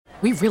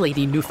we really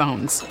need new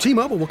phones.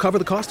 T-Mobile will cover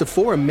the cost of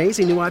 4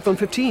 amazing new iPhone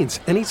 15s,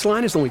 and each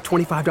line is only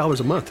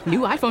 $25 a month. New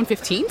iPhone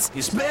 15s?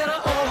 It's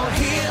better over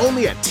here.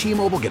 Only at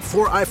T-Mobile, get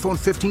 4 iPhone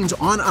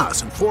 15s on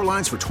us and 4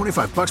 lines for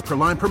 $25 per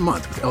line per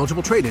month with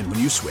eligible trade-in when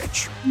you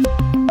switch.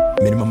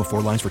 Minimum of 4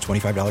 lines for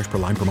 $25 per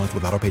line per month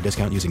with autopay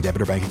discount using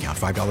debit or bank account.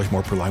 $5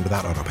 more per line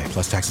without autopay,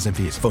 plus taxes and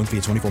fees. Phone fee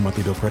at 24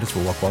 monthly bill credits for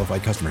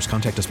well-qualified customers.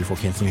 Contact us before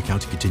canceling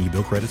account to continue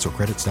bill credits or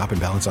credit stop and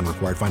balance on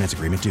required finance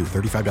agreement due.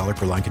 $35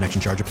 per line connection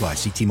charge applies.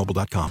 See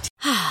T-Mobile.com.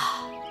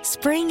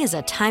 Spring is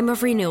a time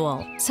of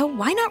renewal, so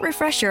why not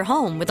refresh your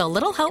home with a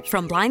little help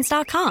from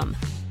Blinds.com?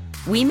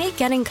 We make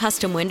getting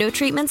custom window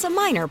treatments a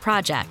minor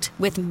project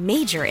with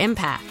major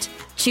impact.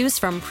 Choose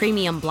from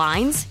premium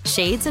blinds,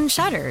 shades, and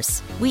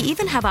shutters. We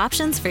even have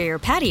options for your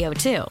patio,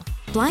 too.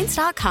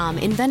 Blinds.com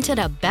invented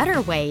a better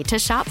way to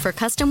shop for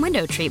custom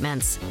window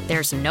treatments.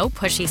 There's no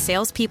pushy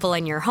salespeople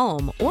in your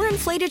home or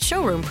inflated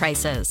showroom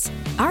prices.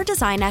 Our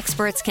design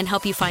experts can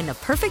help you find the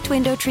perfect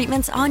window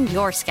treatments on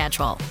your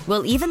schedule.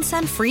 We'll even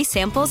send free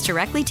samples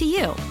directly to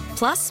you.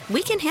 Plus,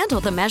 we can handle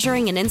the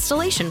measuring and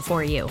installation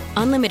for you.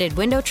 Unlimited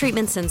window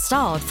treatments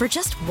installed for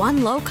just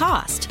one low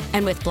cost.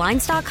 And with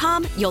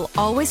Blinds.com, you'll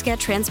always get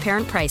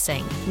transparent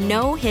pricing.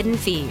 No hidden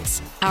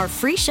fees. Our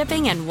free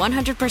shipping and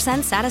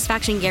 100%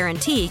 satisfaction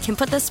guarantee can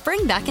put the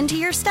spring back into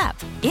your step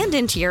and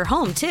into your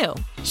home, too.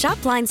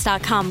 Shop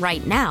Blinds.com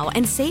right now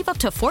and save up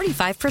to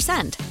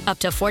 45%. Up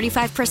to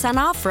 45%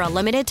 off for a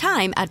limited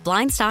time at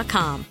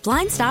Blinds.com.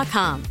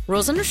 Blinds.com.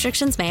 Rules and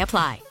restrictions may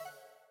apply.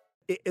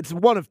 It's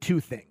one of two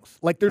things.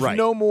 Like, there's Right.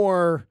 no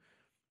more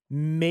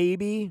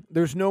maybe.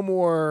 There's no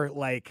more,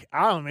 like,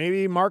 I don't know,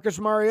 maybe Marcus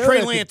Mariota.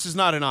 Trey Lance is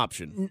not an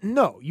option.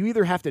 No, you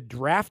either have to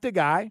draft a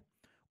guy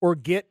or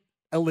get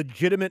a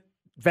legitimate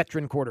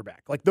veteran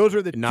quarterback. Like, those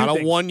are the Not two a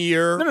things.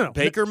 one-year No.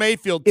 Baker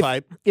Mayfield If-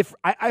 type. If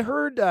I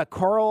heard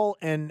Carl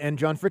and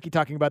John Fricky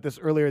talking about this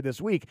earlier this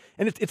week,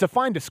 and it's a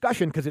fine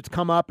discussion because it's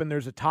come up and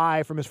there's a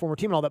tie from his former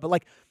team and all that. But,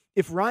 like,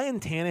 if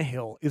Ryan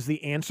Tannehill is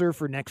the answer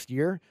for next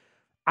year,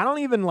 I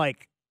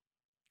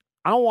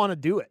don't want to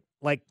do it.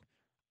 Like,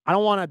 I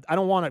don't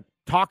want to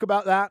talk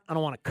about that. I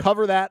don't want to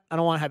cover that. I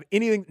don't want to have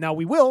anything. Now,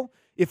 we will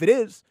if it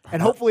is,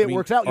 and hopefully it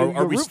works out.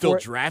 Are we root still for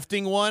it.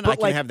 drafting one? But, I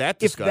can like, have that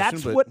discussion. If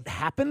that's but what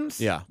happens,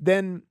 Yeah.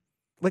 then,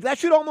 like, that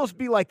should almost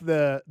be like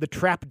the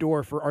trap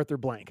door for Arthur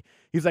Blank.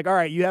 He's like, all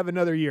right, you have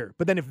another year.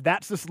 But then if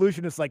that's the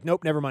solution, it's like,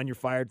 nope, never mind, you're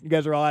fired. You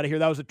guys are all out of here.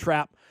 That was a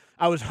trap.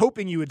 I was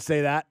hoping you would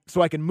say that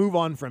so I can move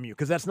on from you,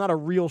 because that's not a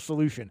real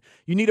solution.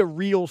 You need a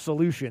real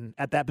solution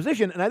at that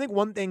position. And I think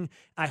one thing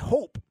I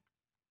hope,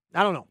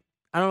 I don't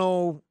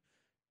know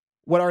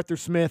what Arthur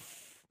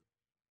Smith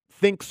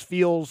thinks,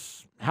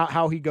 feels,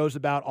 how he goes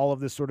about all of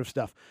this sort of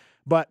stuff.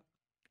 But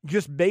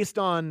just based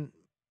on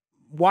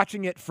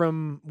watching it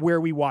from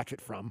where we watch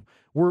it from,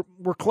 we're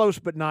close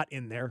but not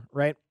in there,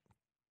 right?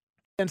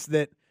 Sense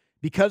that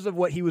because of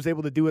what he was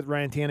able to do with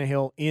Ryan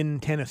Tannehill in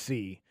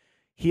Tennessee,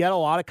 he had a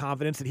lot of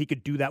confidence that he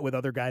could do that with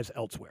other guys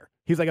elsewhere.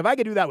 He's like, if I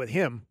could do that with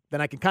him, then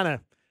I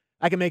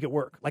can make it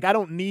work. Like, I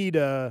don't need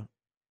a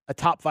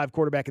top 5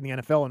 quarterback in the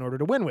NFL in order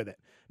to win with it.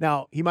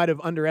 Now, he might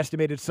have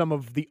underestimated some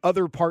of the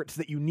other parts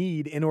that you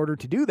need in order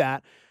to do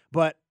that,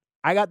 but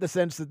I got the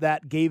sense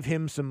that gave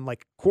him some,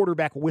 like,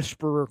 quarterback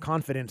whisperer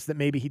confidence that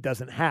maybe he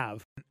doesn't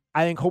have.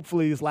 I think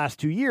hopefully these last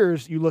 2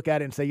 years, you look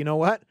at it and say, you know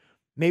what?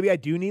 Maybe I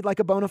do need,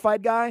 like, a bona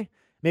fide guy.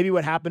 Maybe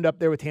what happened up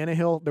there with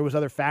Tannehill, there was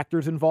other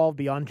factors involved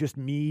beyond just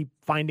me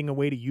finding a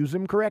way to use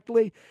him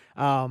correctly.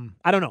 I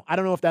don't know. I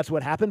don't know if that's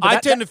what happened. But I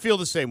tend to feel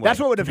the same way. That's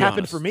what would have to be happened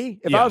honest. for me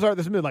if I was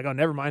Arthur Smith. Like, oh,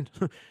 never mind.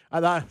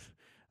 I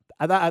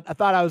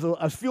thought I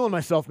was feeling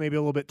myself maybe a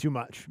little bit too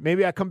much.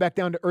 Maybe I come back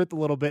down to earth a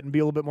little bit and be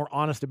a little bit more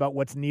honest about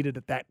what's needed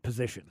at that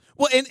position.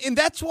 Well, and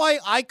that's why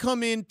I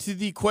come into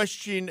the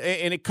question,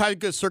 and it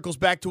kind of circles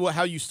back to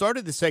how you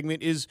started the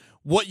segment, is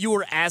what you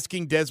were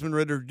asking Desmond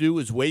Ridder to do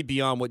is way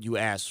beyond what you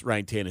asked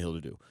Ryan Tannehill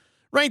to do.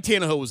 Ryan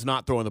Tannehill was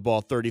not throwing the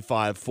ball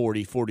 35,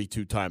 40,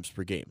 42 times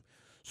per game.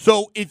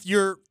 So if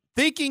you're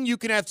thinking you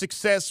can have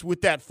success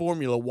with that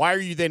formula, why are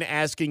you then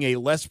asking a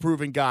less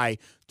proven guy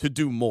to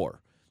do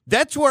more?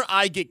 That's where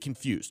I get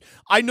confused.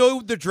 I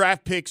know the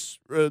draft picks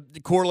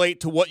correlate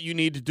to what you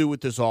need to do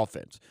with this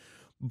offense,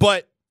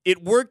 but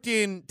it worked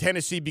in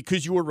Tennessee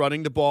because you were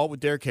running the ball with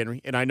Derrick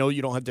Henry, and I know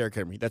you don't have Derrick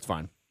Henry. That's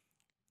fine.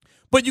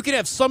 But you can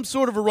have some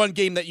sort of a run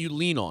game that you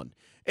lean on,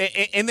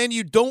 and then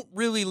you don't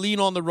really lean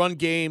on the run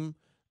game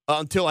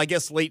until, I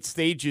guess, late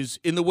stages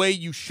in the way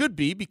you should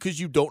be, because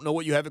you don't know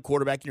what you have at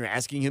quarterback and you're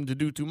asking him to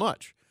do too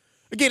much.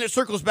 Again, it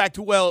circles back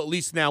to, well, at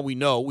least now we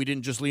know. We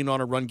didn't just lean on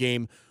a run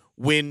game,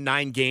 win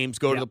 9 games,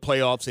 go to the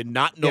playoffs, and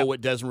not know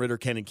what Desmond Ridder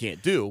can and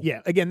can't do.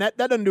 Yeah, again, that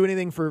doesn't do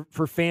anything for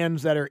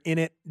fans that are in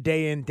it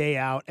day in, day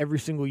out, every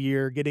single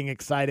year, getting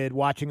excited,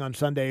 watching on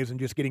Sundays, and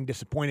just getting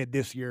disappointed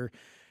this year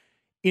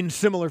in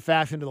similar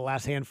fashion to the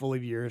last handful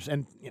of years.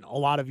 And, you know, a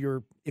lot of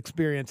your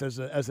experience as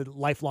a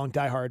lifelong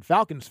diehard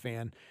Falcons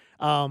fan.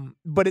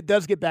 But it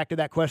does get back to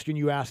that question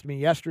you asked me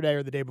yesterday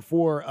or the day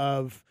before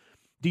of,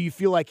 do you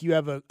feel like you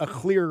have a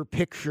clearer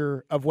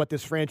picture of what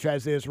this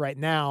franchise is right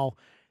now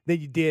than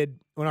you did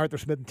when Arthur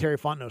Smith and Terry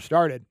Fontenot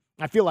started?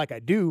 I feel like I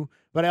do,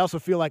 but I also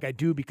feel like I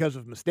do because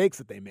of mistakes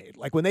that they made.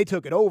 Like when they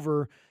took it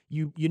over,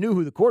 you knew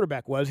who the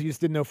quarterback was. You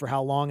just didn't know for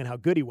how long and how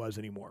good he was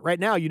anymore. Right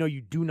now, you know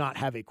you do not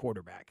have a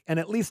quarterback. And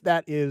at least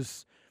that's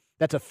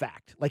a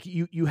fact. Like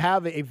you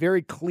have a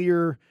very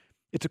clear,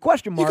 it's a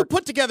question mark. You could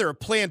put together a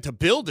plan to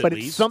build at but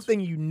least. It's something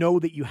you know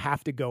that you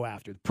have to go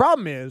after. The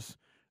problem is,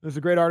 there's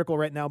a great article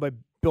right now by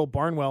Bill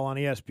Barnwell on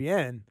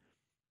ESPN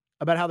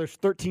about how there's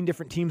 13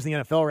 different teams in the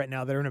NFL right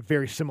now that are in a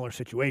very similar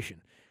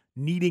situation,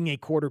 needing a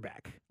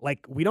quarterback. Like,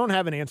 we don't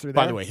have an answer there.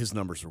 By the way, his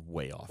numbers are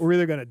way off. We're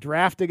either going to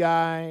draft a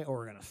guy or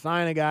we're going to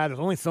sign a guy. There's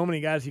only so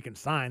many guys you can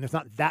sign. There's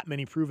not that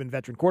many proven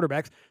veteran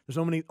quarterbacks. There's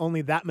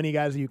only that many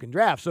guys that you can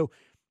draft. So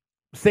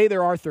say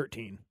there are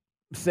 13.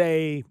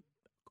 Say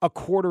a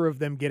quarter of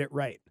them get it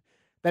right.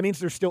 That means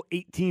there's still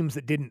 8 teams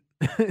that didn't.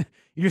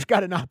 You just got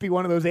to not be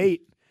one of those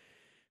 8.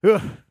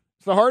 Ugh.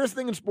 It's the hardest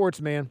thing in sports,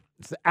 man.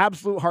 It's the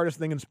absolute hardest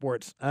thing in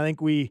sports. I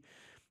think we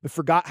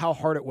forgot how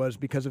hard it was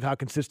because of how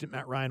consistent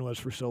Matt Ryan was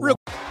for so long.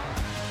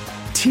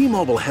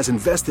 T-Mobile has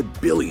invested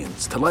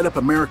billions to light up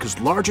America's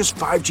largest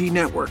 5G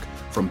network,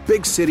 from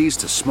big cities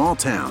to small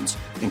towns,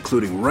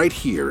 including right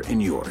here in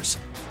yours.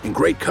 And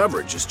great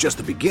coverage is just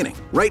the beginning.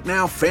 Right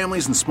now,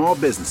 families and small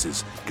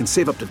businesses can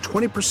save up to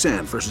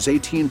 20% versus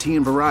AT&T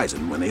and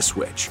Verizon when they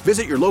switch.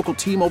 Visit your local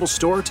T-Mobile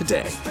store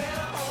today.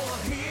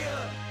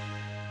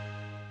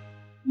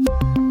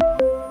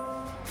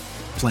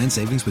 Plan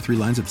savings with 3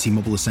 lines of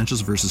T-Mobile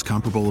Essentials versus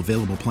comparable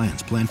available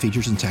plans. Plan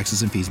features and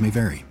taxes and fees may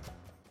vary.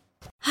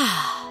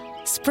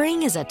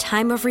 Spring is a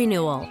time of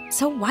renewal,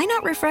 so why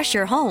not refresh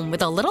your home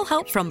with a little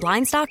help from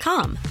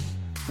Blinds.com?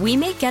 We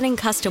make getting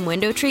custom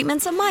window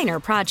treatments a minor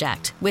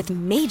project with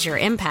major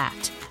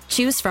impact.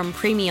 Choose from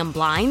premium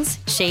blinds,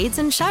 shades,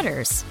 and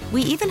shutters.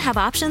 We even have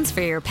options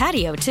for your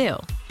patio, too.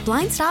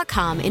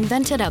 Blinds.com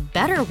invented a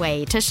better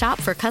way to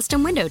shop for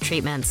custom window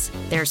treatments.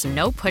 There's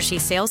no pushy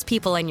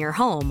salespeople in your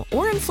home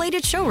or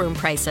inflated showroom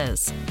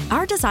prices.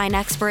 Our design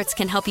experts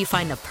can help you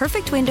find the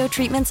perfect window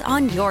treatments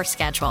on your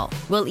schedule.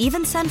 We'll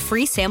even send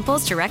free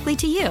samples directly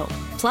to you.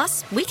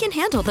 Plus, we can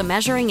handle the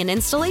measuring and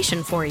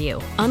installation for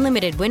you.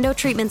 Unlimited window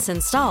treatments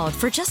installed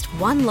for just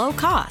one low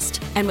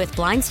cost. And with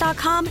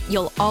Blinds.com,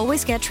 you'll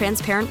always get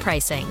transparent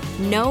pricing.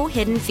 No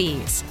hidden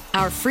fees.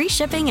 Our free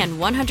shipping and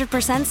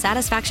 100%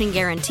 satisfaction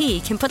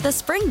guarantee can put the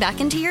spring back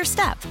into your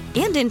step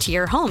and into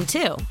your home,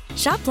 too.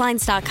 Shop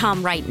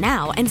Blinds.com right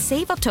now and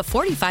save up to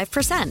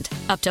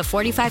 45%. Up to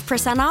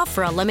 45% off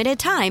for a limited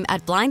time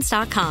at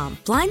Blinds.com.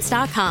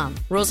 Blinds.com.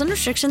 Rules and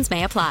restrictions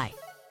may apply.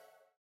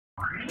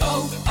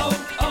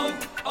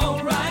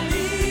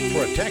 O'Reilly.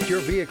 Protect your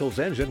vehicle's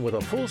engine with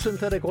a full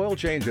synthetic oil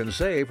change and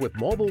save with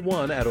Mobil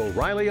 1 at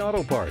O'Reilly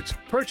Auto Parts.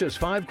 Purchase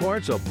 5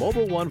 quarts of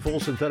Mobil 1 full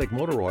synthetic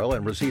motor oil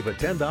and receive a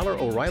 $10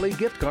 O'Reilly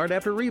gift card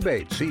after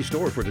rebate. See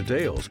store for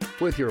details.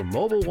 With your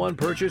Mobil 1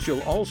 purchase,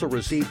 you'll also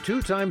receive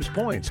 2 times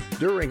points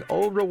during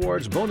O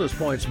Rewards Bonus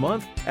Points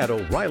Month at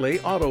O'Reilly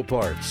Auto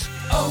Parts.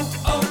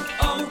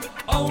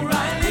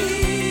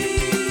 O'Reilly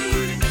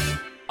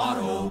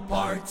Auto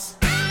Parts.